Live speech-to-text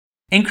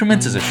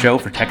Increments is a show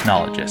for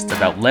technologists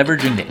about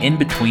leveraging the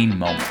in-between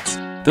moments.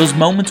 Those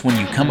moments when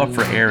you come up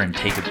for air and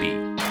take a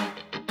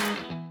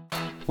beat.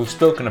 We've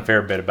spoken a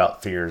fair bit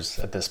about fears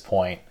at this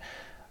point,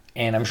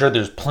 and I'm sure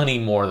there's plenty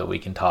more that we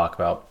can talk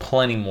about,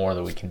 plenty more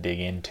that we can dig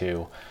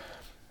into.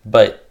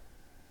 But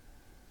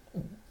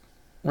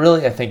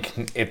really, I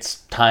think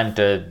it's time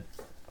to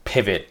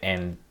pivot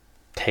and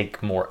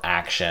take more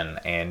action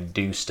and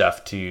do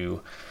stuff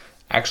to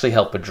actually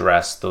help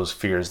address those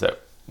fears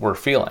that we're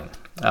feeling.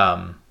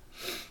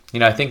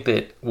 I think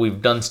that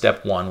we've done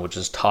step one, which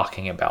is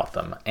talking about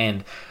them.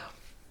 And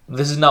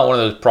this is not one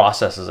of those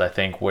processes, I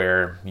think,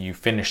 where you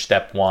finish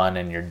step one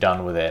and you're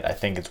done with it. I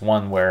think it's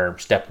one where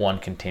step one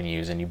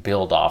continues and you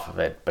build off of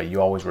it, but you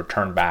always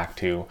return back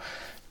to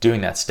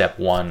doing that step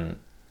one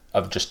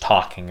of just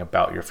talking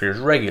about your fears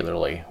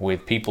regularly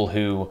with people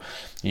who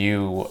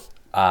you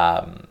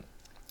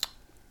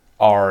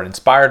are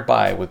inspired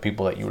by, with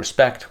people that you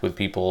respect, with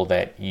people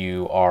that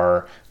you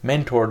are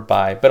mentored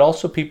by, but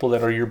also people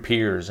that are your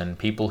peers and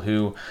people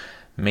who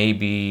may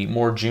be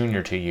more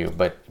junior to you.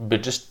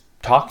 But just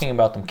talking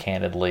about them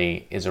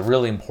candidly is a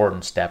really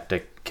important step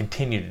to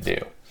continue to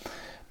do.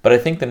 But I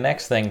think the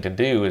next thing to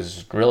do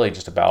is really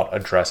just about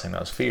addressing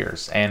those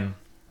fears. And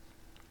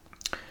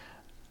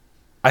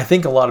I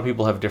think a lot of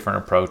people have different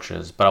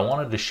approaches, but I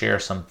wanted to share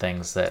some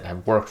things that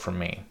have worked for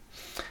me.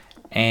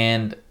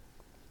 And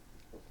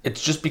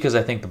it's just because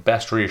I think the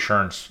best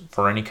reassurance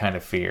for any kind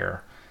of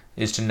fear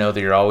is to know that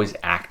you're always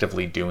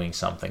actively doing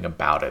something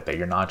about it, that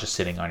you're not just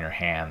sitting on your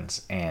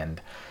hands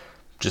and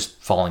just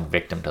falling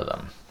victim to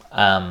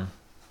them.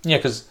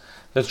 Because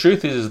the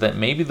truth is that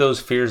maybe those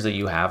fears that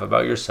you have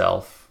about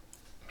yourself,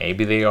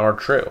 maybe they are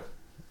true,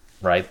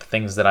 right? The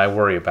things that I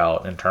worry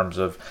about in terms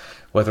of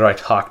whether I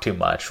talk too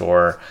much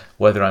or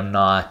whether I'm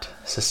not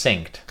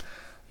succinct,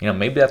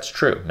 maybe that's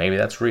true, maybe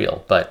that's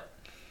real, but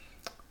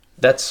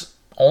that's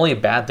only a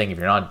bad thing if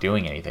you're not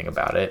doing anything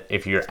about it.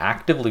 If you're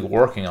actively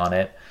working on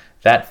it,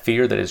 that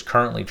fear that is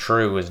currently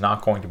true is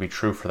not going to be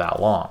true for that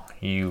long.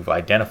 You've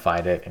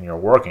identified it and you're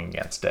working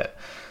against it.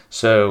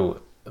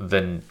 So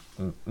the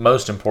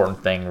most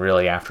important thing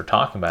really after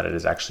talking about it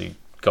is actually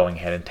going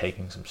ahead and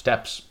taking some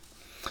steps.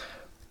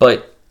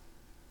 But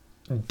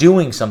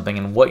doing something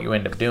and what you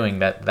end up doing,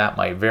 that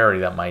might vary,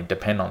 that might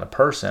depend on the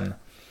person.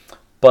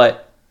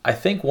 But I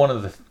think one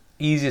of the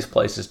easiest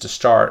places to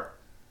start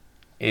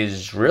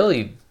is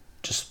really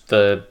just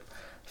the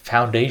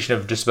foundation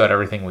of just about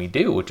everything we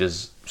do, which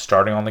is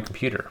starting on the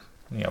computer.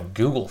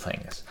 Google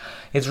things.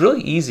 It's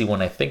really easy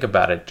when I think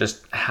about it,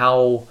 just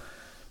how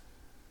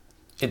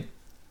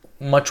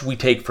much we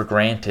take for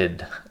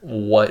granted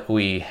what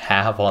we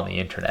have on the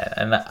internet.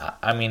 And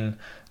I mean,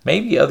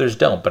 maybe others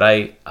don't, but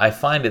I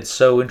find it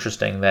so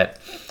interesting that,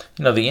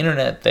 the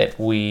internet that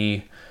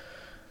we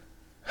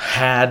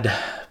had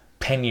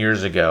 10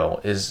 years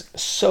ago is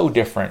so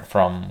different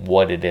from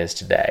what it is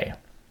today.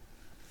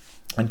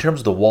 In terms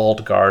of the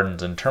walled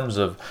gardens, in terms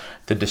of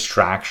the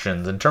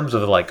distractions, in terms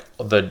of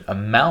the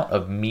amount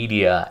of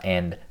media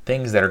and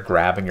things that are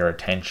grabbing your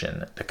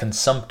attention, the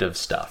consumptive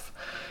stuff,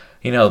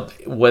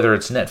 whether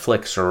it's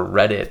Netflix or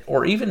Reddit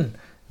or even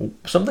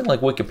something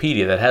like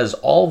Wikipedia that has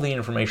all the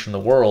information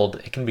in the world,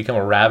 it can become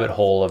a rabbit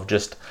hole of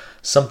just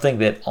something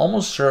that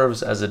almost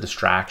serves as a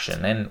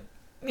distraction. And,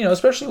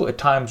 especially at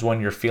times when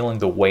you're feeling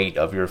the weight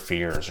of your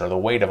fears or the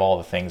weight of all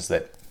the things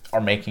that are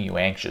making you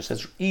anxious,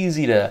 it's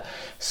easy to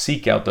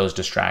seek out those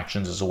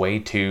distractions as a way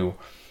to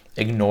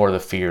ignore the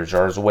fears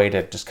or as a way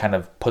to just kind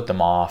of put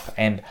them off.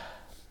 And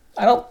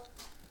I'm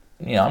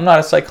not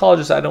a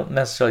psychologist. I don't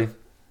necessarily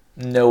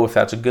know if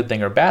that's a good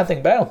thing or a bad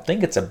thing, but I don't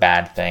think it's a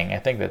bad thing. I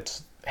think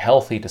that's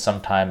healthy to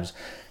sometimes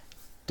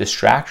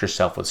distract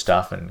yourself with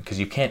stuff, and because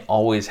you can't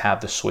always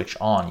have the switch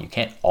on. You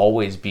can't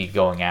always be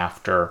going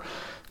after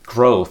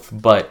growth,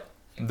 but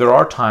there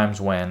are times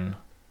when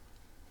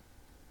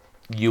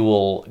you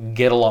will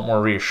get a lot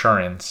more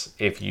reassurance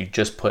if you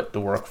just put the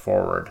work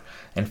forward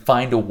and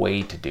find a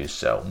way to do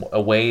so,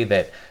 a way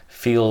that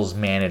feels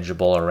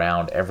manageable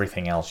around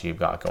everything else you've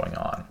got going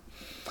on.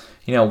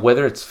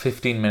 Whether it's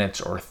 15 minutes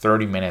or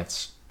 30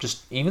 minutes,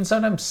 just even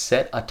sometimes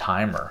set a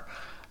timer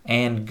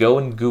and go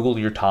and Google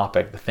your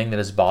topic, the thing that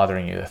is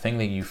bothering you, the thing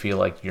that you feel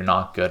like you're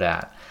not good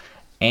at.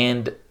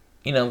 And,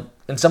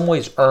 in some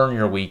ways earn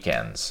your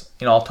weekends.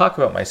 I'll talk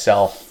about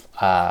myself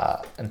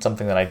and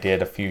something that I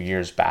did a few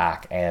years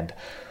back, and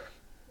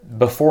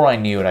before I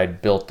knew it, I'd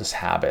built this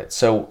habit.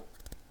 So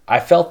I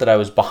felt that I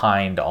was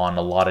behind on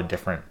a lot of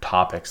different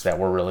topics that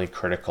were really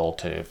critical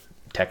to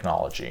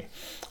technology,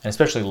 and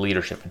especially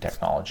leadership in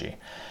technology.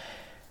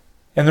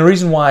 And the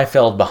reason why I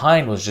fell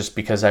behind was just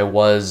because I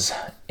was,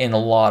 in a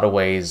lot of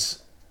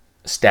ways,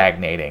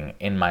 stagnating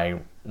in my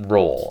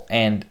role.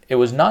 And it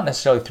was not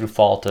necessarily through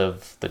fault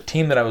of the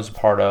team that I was a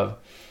part of,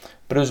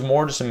 but it was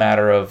more just a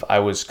matter of I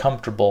was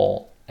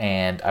comfortable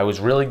and I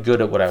was really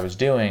good at what I was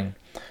doing,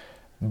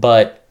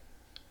 but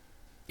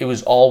it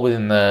was all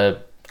within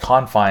the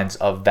confines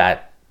of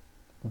that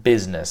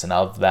business and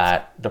of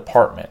that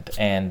department.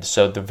 And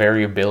so the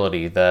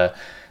variability, the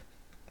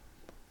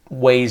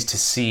ways to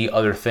see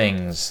other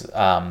things,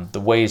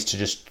 the ways to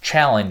just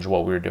challenge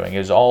what we were doing. It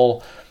was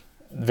all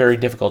very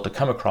difficult to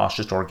come across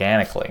just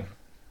organically.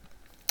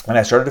 And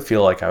I started to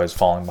feel like I was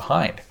falling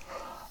behind.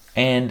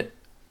 And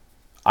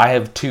I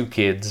have 2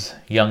 kids,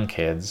 young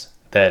kids,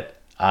 that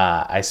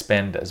I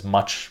spend as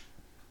much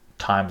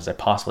time as I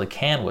possibly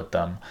can with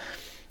them.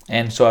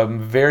 And so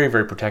I'm very,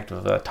 very protective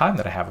of the time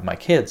that I have with my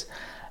kids.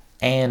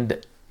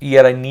 And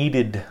yet I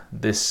needed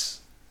this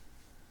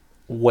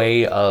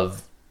way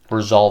of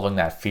resolving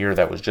that fear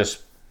that was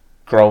just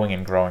growing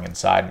and growing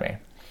inside me.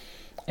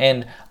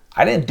 And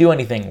I didn't do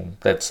anything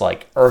that's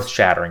like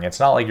earth-shattering. It's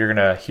not like you're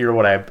going to hear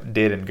what I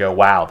did and go,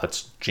 wow,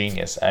 that's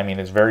genius. I mean,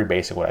 it's very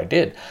basic what I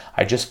did.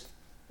 I just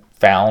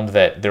found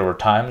that there were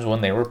times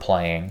when they were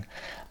playing,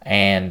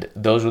 and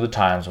those were the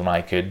times when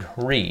I could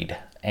read.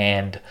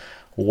 And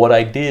what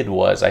I did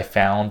was I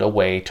found a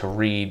way to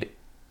read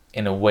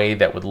in a way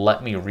that would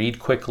let me read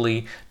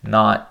quickly,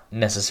 not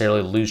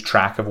necessarily lose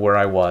track of where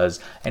I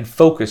was, and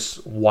focus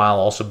while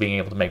also being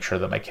able to make sure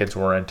that my kids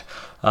weren't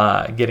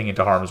getting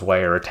into harm's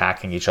way or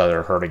attacking each other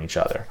or hurting each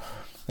other.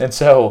 And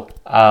so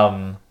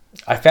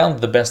I found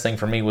the best thing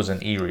for me was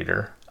an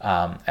e-reader.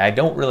 I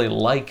don't really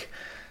like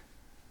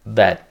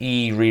that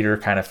e-reader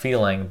kind of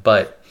feeling,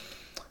 but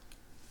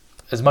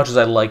as much as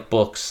I like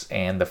books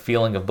and the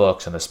feeling of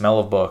books and the smell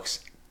of books,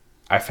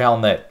 I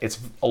found that it's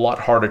a lot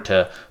harder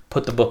to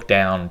put the book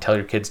down and tell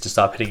your kids to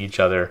stop hitting each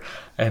other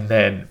and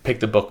then pick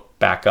the book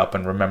back up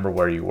and remember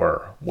where you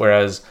were.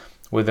 Whereas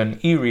with an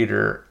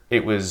e-reader,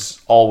 it was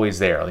always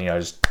there.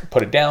 Just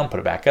put it down, put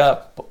it back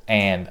up,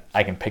 and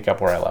I can pick up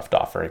where I left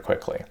off very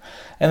quickly.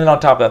 And then on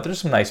top of that,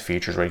 there's some nice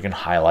features where you can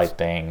highlight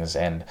things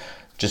and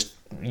just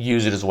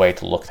use it as a way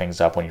to look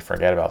things up when you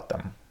forget about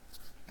them.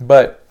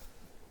 But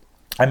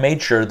I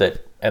made sure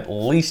that at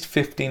least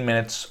 15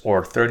 minutes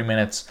or 30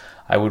 minutes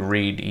I would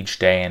read each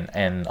day,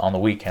 and on the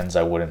weekends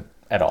I wouldn't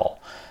at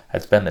all.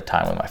 I'd spend the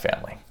time with my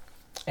family.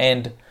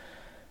 And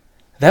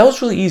that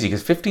was really easy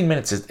because 15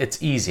 minutes,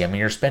 it's easy. I mean,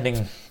 you're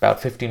spending about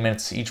 15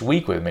 minutes each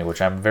week with me,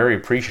 which I'm very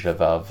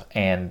appreciative of.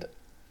 And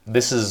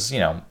this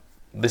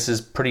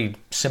is pretty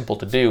simple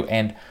to do.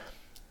 And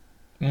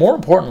more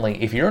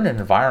importantly, if you're in an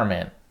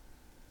environment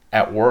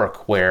at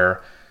work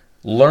where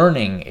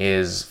learning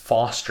is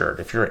fostered,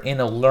 if you're in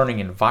a learning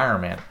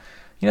environment,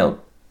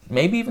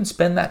 maybe even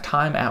spend that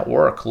time at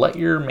work. Let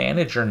your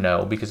manager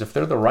know, because if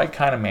they're the right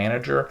kind of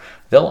manager,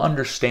 they'll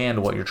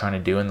understand what you're trying to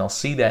do and they'll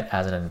see that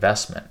as an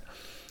investment.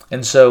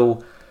 And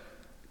so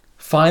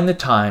find the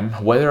time,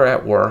 whether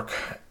at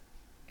work,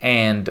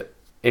 and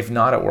if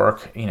not at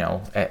work, in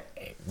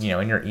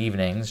your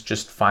evenings,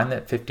 just find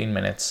that 15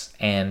 minutes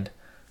and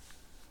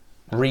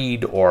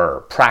read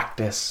or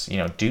practice,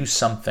 do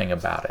something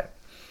about it.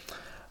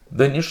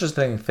 The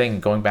interesting thing,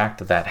 going back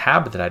to that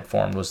habit that I'd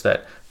formed, was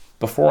that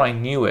before I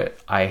knew it,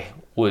 I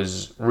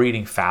was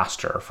reading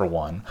faster, for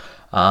one.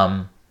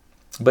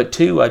 But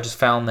 2, I just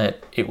found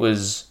that it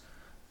was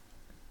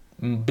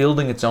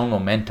building its own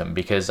momentum,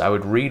 because I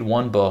would read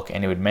one book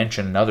and it would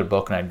mention another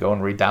book and I'd go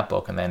and read that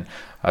book, and then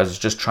I was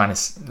just trying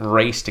to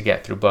race to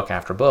get through book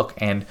after book.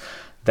 And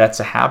that's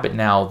a habit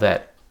now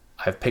that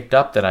I've picked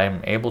up, that I'm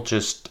able to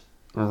just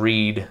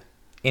read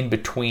in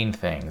between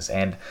things.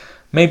 And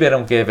maybe I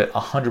don't give it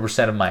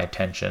 100% of my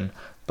attention,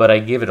 but I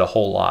give it a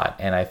whole lot,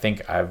 and I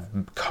think I've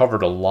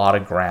covered a lot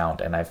of ground,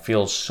 and I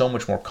feel so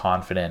much more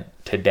confident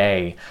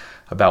today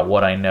about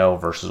what I know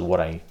versus what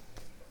I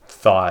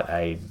thought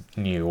I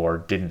knew or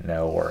didn't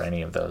know, or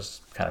any of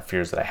those kind of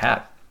fears that I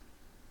had.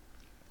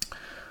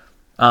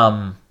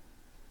 And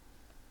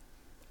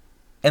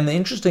the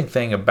interesting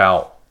thing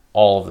about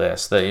all of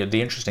this,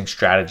 the interesting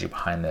strategy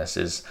behind this,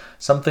 is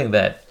something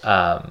that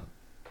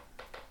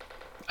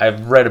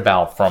I've read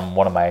about from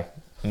one of my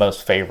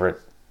most favorite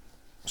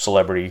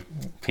celebrity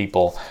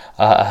people,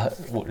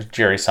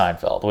 Jerry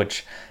Seinfeld,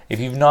 which, if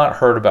you've not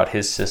heard about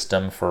his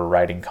system for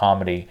writing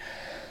comedy,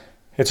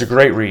 it's a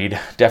great read.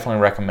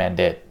 Definitely recommend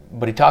it.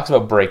 But he talks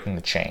about breaking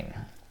the chain.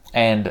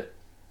 And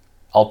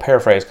I'll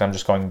paraphrase because I'm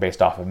just going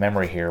based off of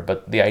memory here,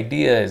 but the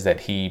idea is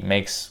that he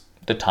makes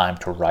the time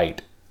to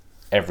write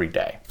every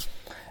day.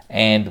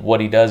 And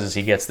what he does is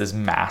he gets this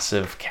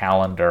massive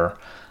calendar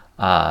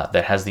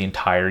that has the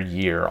entire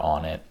year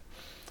on it.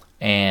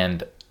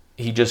 And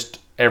he just,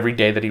 every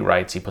day that he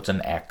writes, he puts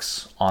an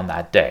X on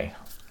that day.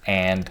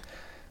 And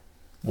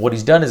what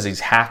he's done is he's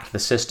hacked the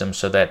system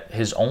so that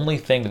his only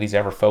thing that he's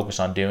ever focused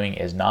on doing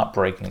is not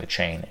breaking the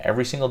chain.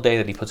 Every single day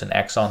that he puts an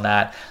X on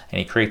that and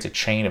he creates a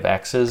chain of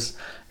X's,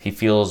 he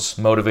feels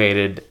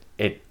motivated,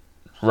 it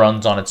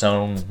runs on its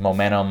own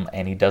momentum,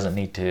 and he doesn't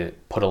need to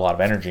put a lot of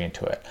energy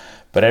into it.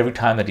 But every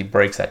time that he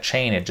breaks that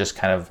chain, it just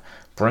kind of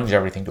brings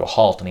everything to a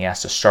halt, and he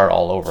has to start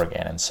all over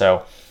again. And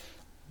so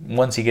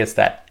once he gets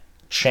that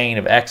chain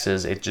of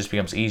X's, it just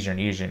becomes easier and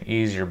easier and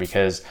easier,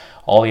 because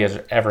all he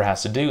ever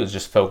has to do is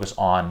just focus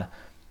on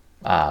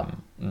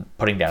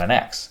putting down an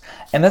X.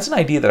 And that's an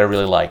idea that I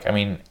really like. I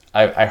mean,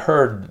 I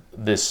heard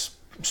this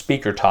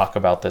speaker talk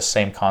about this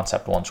same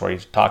concept once, where he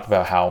talked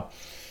about how,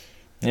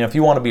 if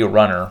you want to be a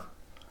runner,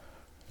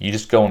 you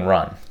just go and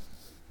run.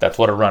 That's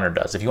what a runner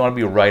does. If you want to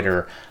be a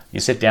writer, you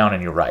sit down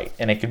and you write.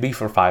 And it could be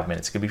for 5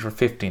 minutes. It could be for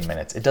 15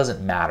 minutes. It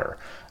doesn't matter.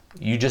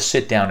 You just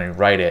sit down and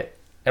write it.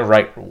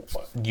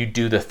 You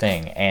do the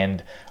thing.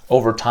 And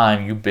over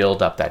time, you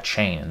build up that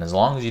chain. And as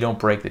long as you don't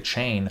break the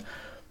chain,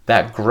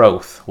 that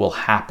growth will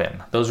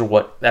happen.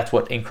 That's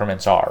what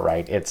increments are,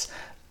 right? It's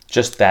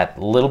just that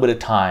little bit of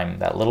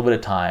time,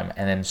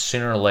 and then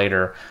sooner or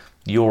later,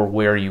 you're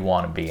where you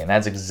want to be. And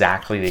that's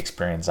exactly the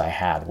experience I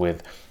had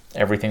with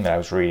everything that I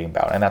was reading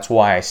about. And that's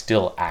why I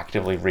still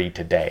actively read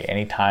today.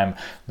 Anytime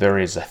there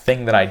is a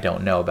thing that I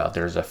don't know about,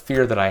 there's a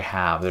fear that I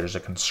have, there's a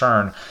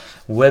concern,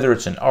 whether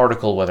it's an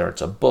article, whether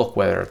it's a book,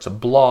 whether it's a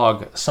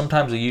blog,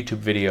 sometimes a YouTube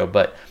video,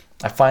 but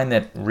I find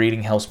that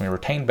reading helps me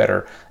retain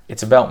better.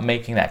 It's about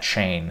making that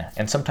chain.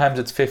 And sometimes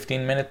it's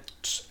 15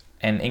 minutes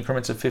and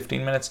increments of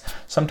 15 minutes.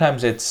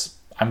 Sometimes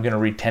I'm going to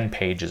read 10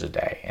 pages a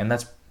day. And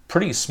that's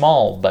pretty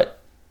small, but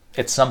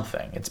it's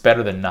something. It's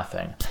better than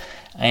nothing.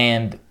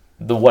 And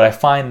what I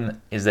find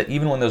is that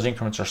even when those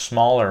increments are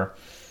smaller,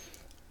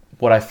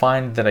 what I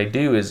find that I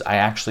do is I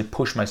actually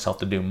push myself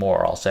to do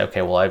more. I'll say,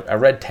 okay, well, I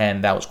read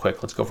 10, that was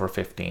quick, let's go for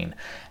 15.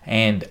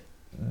 And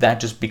that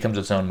just becomes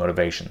its own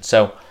motivation.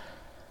 So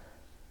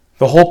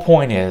the whole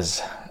point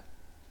is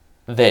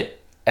that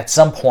at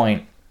some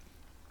point,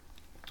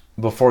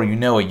 before you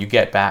know it, you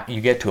get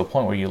to a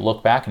point where you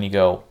look back and you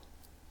go,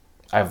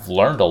 I've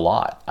learned a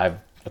lot, I've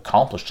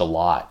accomplished a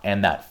lot.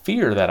 And that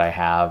fear that I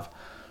have,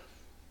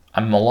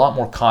 I'm a lot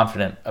more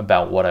confident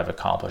about what I've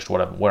accomplished,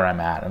 where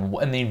I'm at,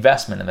 and the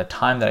investment and the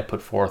time that I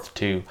put forth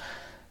to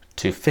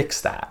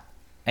fix that.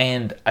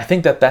 And I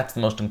think that that's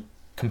the most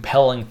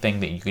compelling thing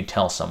that you can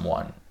tell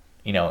someone.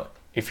 You know,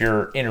 if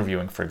you're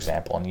interviewing, for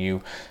example, and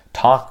you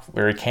talk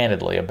very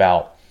candidly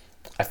about,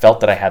 I felt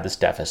that I had this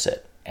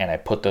deficit, and I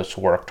put this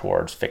work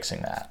towards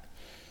fixing that.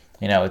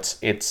 You know,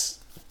 it's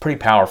pretty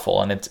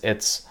powerful, and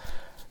it's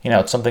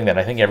something that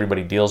I think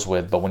everybody deals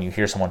with. But when you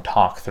hear someone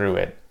talk through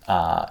it,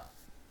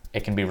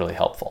 it can be really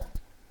helpful.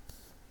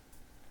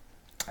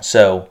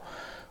 So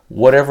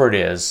whatever it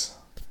is,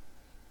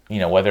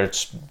 whether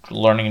it's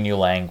learning a new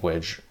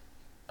language,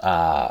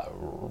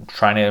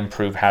 trying to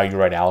improve how you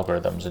write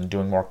algorithms and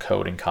doing more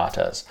code in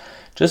katas,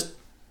 just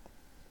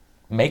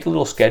make a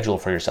little schedule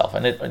for yourself.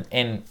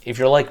 And if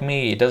you're like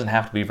me, it doesn't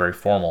have to be very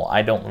formal.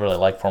 I don't really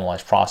like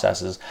formalized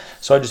processes.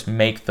 So I just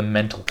make the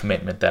mental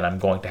commitment that I'm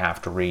going to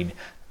have to read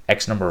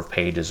X number of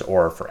pages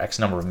or for X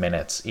number of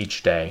minutes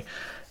each day.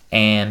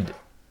 And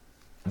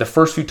the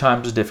first few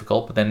times is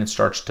difficult, but then it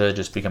starts to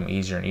just become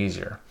easier and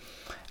easier.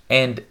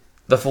 And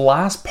the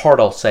last part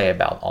I'll say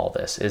about all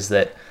this is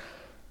that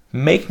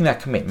making that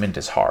commitment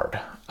is hard.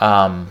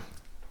 I've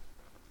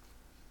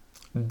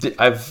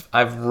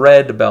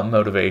read about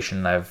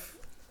motivation. I've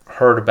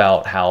heard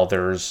about how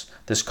there's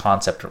this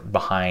concept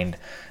behind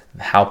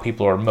how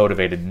people are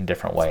motivated in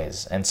different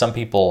ways. And some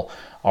people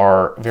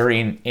are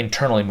very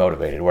internally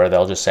motivated, where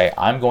they'll just say,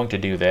 I'm going to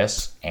do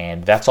this,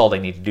 and that's all they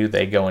need to do.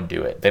 They go and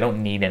do it. They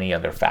don't need any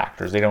other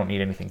factors. They don't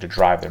need anything to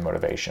drive their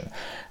motivation.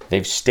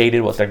 They've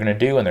stated what they're going to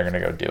do, and they're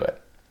going to go do it.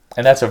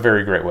 And that's a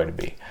very great way to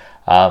be.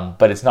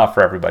 But it's not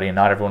for everybody, and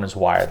not everyone is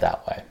wired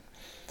that way.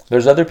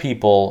 There's other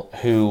people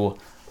who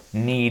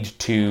need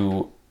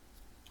to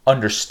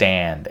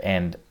understand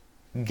and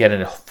get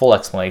a full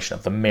explanation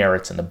of the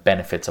merits and the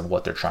benefits of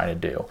what they're trying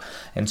to do.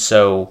 And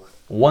so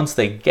once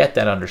they get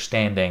that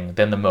understanding,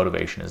 then the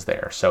motivation is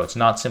there. So it's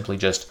not simply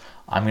just,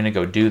 I'm going to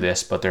go do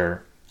this, but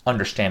they're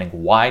understanding,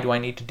 why do I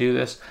need to do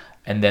this?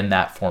 And then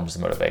that forms the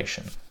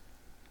motivation.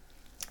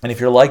 And if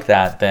you're like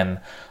that, then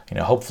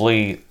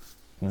hopefully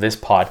this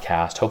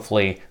podcast,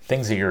 hopefully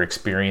things that you're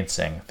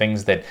experiencing,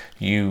 things that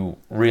you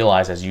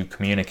realize as you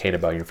communicate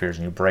about your fears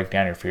and you break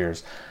down your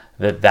fears,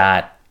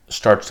 that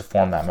starts to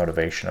form that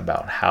motivation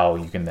about how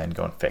you can then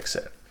go and fix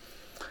it.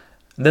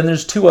 Then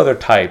there's two other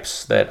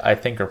types that I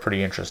think are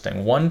pretty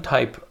interesting. One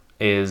type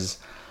is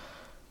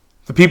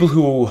the people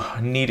who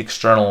need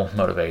external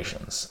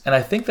motivations. And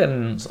I think that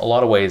in a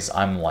lot of ways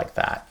I'm like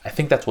that. I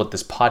think that's what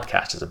this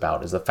podcast is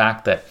about, is the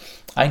fact that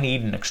I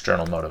need an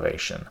external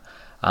motivation.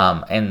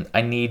 And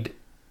I need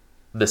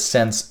the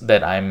sense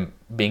that I'm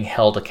being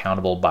held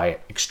accountable by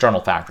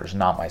external factors,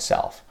 not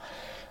myself.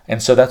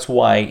 And so that's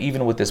why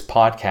even with this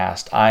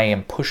podcast, I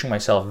am pushing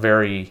myself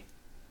very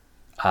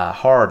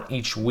hard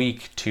each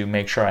week to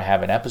make sure I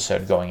have an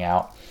episode going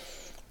out.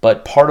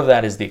 But part of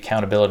that is the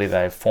accountability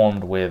that I've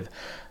formed with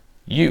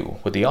you,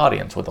 with the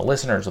audience, with the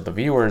listeners, with the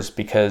viewers,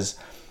 because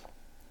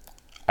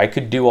I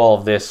could do all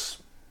of this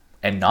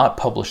and not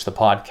publish the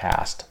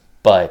podcast.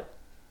 But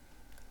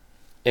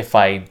if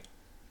I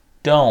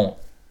don't,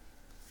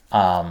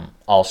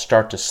 I'll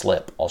start to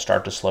slip. I'll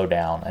start to slow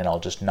down, and I'll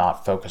just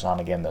not focus on,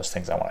 again, those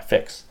things I want to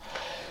fix.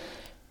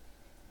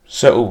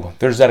 So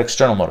there's that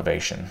external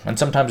motivation. And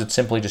sometimes it's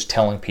simply just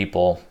telling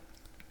people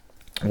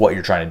what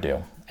you're trying to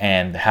do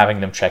and having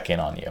them check in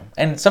on you.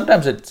 And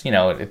sometimes it's,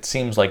 it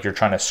seems like you're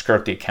trying to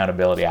skirt the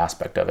accountability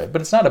aspect of it,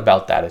 but it's not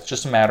about that. It's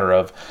just a matter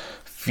of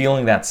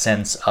feeling that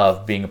sense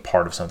of being a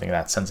part of something,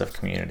 that sense of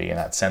community, and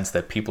that sense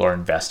that people are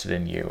invested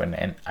in you.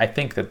 And I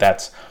think that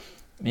that's,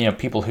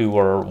 people who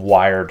are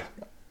wired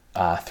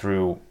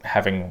through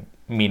having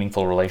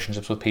meaningful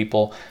relationships with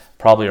people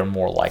probably are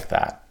more like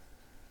that.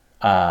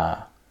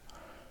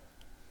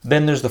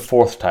 Then there's the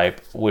fourth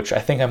type, which I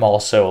think I'm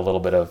also a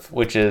little bit of,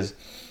 which is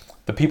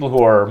the people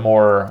who are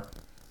more,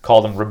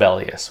 call them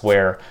rebellious,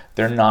 where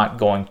they're not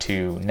going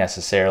to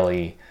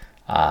necessarily,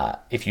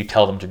 if you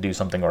tell them to do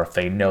something or if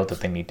they know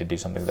that they need to do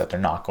something, that they're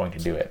not going to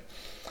do it.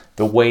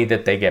 The way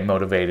that they get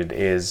motivated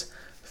is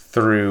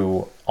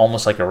through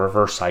almost like a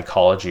reverse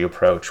psychology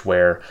approach,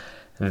 where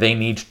they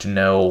need to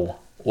know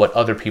what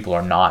other people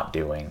are not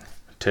doing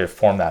to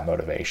form that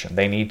motivation.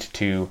 They need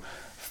to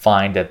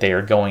find that they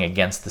are going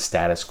against the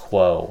status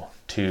quo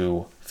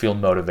to feel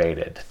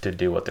motivated to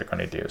do what they're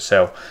going to do.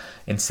 So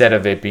instead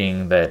of it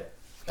being that,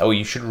 oh,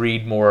 you should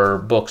read more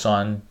books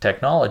on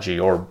technology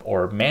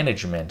or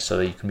management so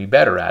that you can be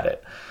better at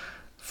it,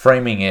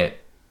 framing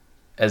it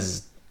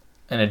as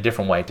in a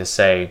different way to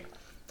say,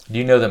 do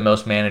you know that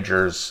most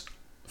managers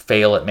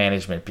fail at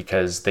management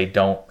because they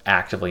don't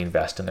actively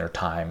invest in their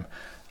time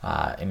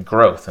in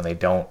growth, and they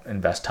don't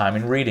invest time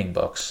in reading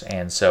books,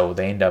 and so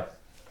they end up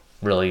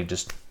really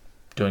just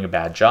doing a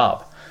bad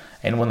job.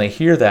 And when they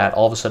hear that,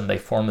 all of a sudden they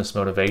form this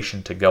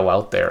motivation to go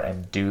out there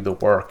and do the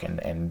work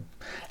and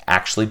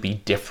actually be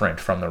different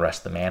from the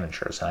rest of the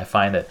managers. And I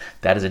find that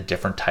that is a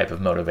different type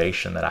of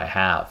motivation that I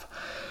have.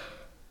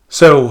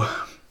 So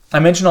I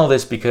mention all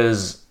this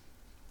because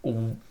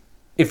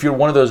if you're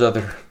one of those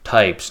other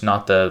types,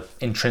 not the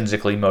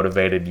intrinsically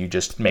motivated, you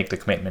just make the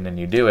commitment and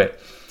you do it,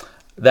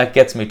 that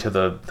gets me to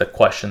the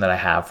question that I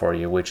have for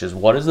you, which is,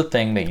 what is the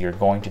thing that you're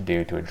going to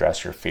do to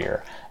address your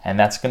fear? And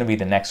that's going to be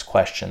the next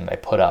question that I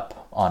put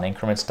up on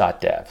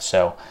increments.dev.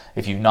 So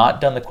if you've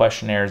not done the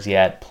questionnaires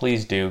yet,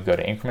 please do go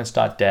to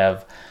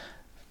increments.dev,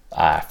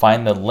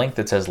 find the link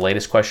that says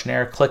latest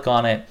questionnaire, click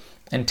on it,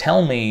 and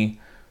tell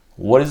me,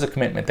 what is the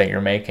commitment that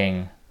you're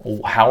making?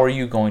 How are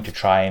you going to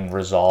try and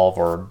resolve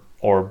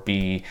or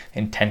be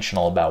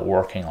intentional about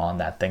working on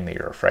that thing that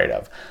you're afraid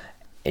of?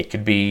 It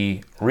could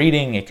be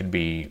reading, it could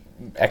be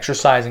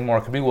exercising more,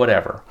 it could be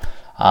whatever.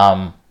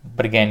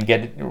 But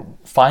again,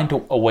 find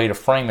a way to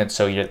frame it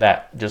so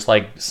that, just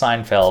like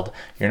Seinfeld,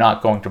 you're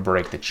not going to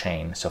break the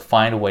chain. So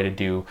find a way to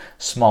do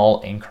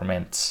small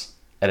increments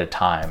at a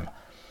time,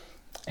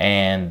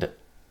 and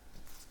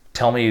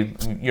tell me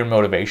your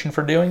motivation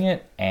for doing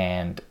it,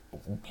 and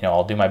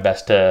I'll do my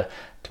best to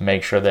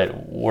make sure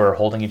that we're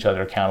holding each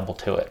other accountable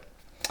to it.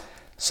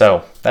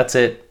 So that's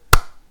it.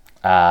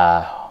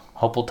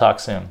 Hope we'll talk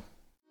soon.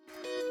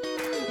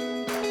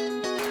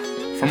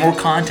 For more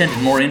content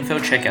and more info,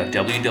 check out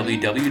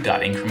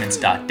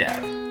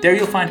www.increments.dev. There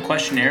you'll find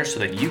questionnaires so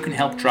that you can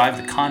help drive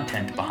the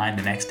content behind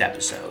the next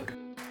episode.